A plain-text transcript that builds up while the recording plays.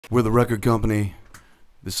We're the record company.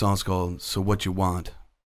 This song's called So What You Want.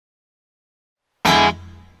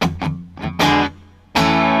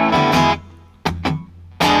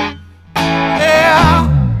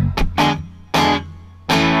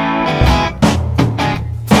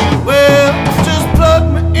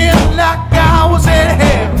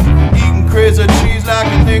 Crazy cheese like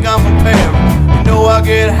you think I'm from Paris. You know I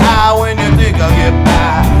get high when you think I get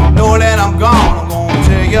by. Know that I'm gone, I'm gonna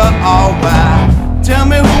tell you all why. Tell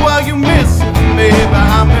me who are you missing? Baby,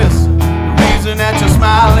 I miss the reason that you're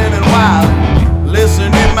smiling and wilding. Listen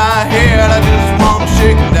in my head, I just wanna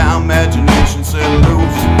shake them down. Imagination set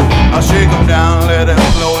loose, I'll shake them down, let it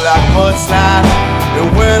flow like mudslide. And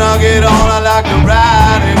when I get on, I like to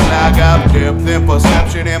ride it like I've depth and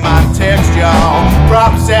perception in my text, y'all.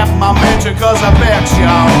 Props at my mention cause I vex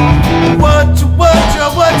y'all. What you want?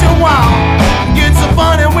 Get so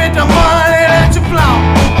funny with the money that you flaunt.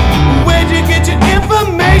 Where'd you get your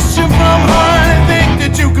information from, honey? Think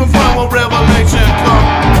that you can from a revelation come?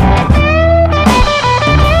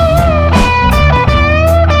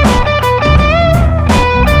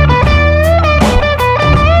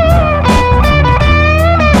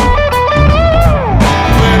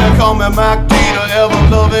 Call me Mac D, the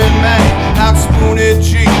ever-loving man. Knock Spoonie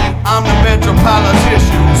G, I'm the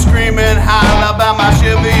metropolitician. Screaming holler about my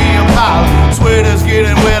Chevy Impala. Sweaters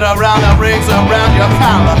getting wet around the rings around your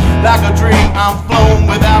collar. Like a dream, I'm flown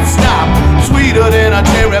without stop. Sweeter than a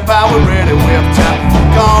cherry pie with ready whip top.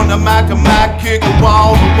 Gone to Mac, kick it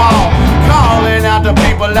wall to wall. Calling out to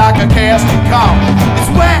people like a casting call.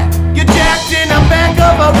 It's whack, you're jacked in the back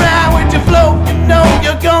of a ride with your flow. You know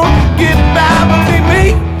you're gonna get by, believe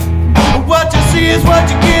me. What you see is what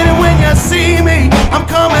you're getting when you see me. I'm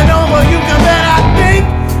coming over, you can bet I think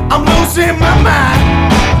I'm losing my mind.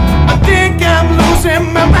 I think I'm losing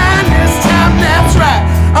my mind this time, that's right.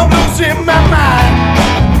 I'm losing my mind.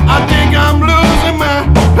 I think I'm losing my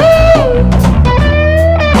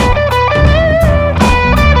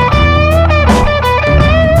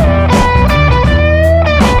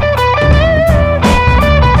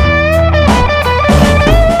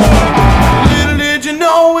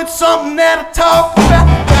something that I talk about.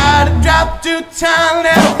 Gotta drop to town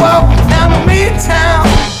and I walk down to Midtown.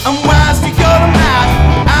 I'm wise to go to mouth,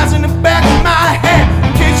 eyes in the back of my head.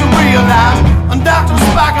 In case you realize, I'm Dr.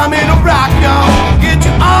 Spock, I'm in a rock, y'all. Get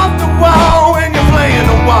you off the wall when you're playing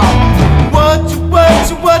the wall. What you want?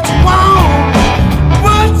 What you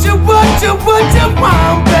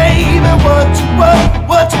want, baby? What you want?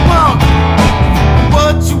 What you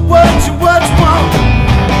want?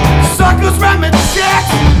 Suckers write me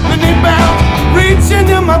checks and they bounce, reaching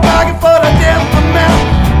in my pocket for the death amount.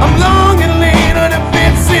 I'm long and lean and it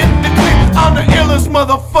fits in the clip. I'm the illest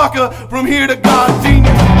motherfucker from here to Gardenia.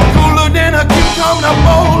 Cooler than a cucumber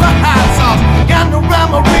bowl of hot sauce. Got no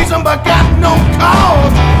rhyme or reason.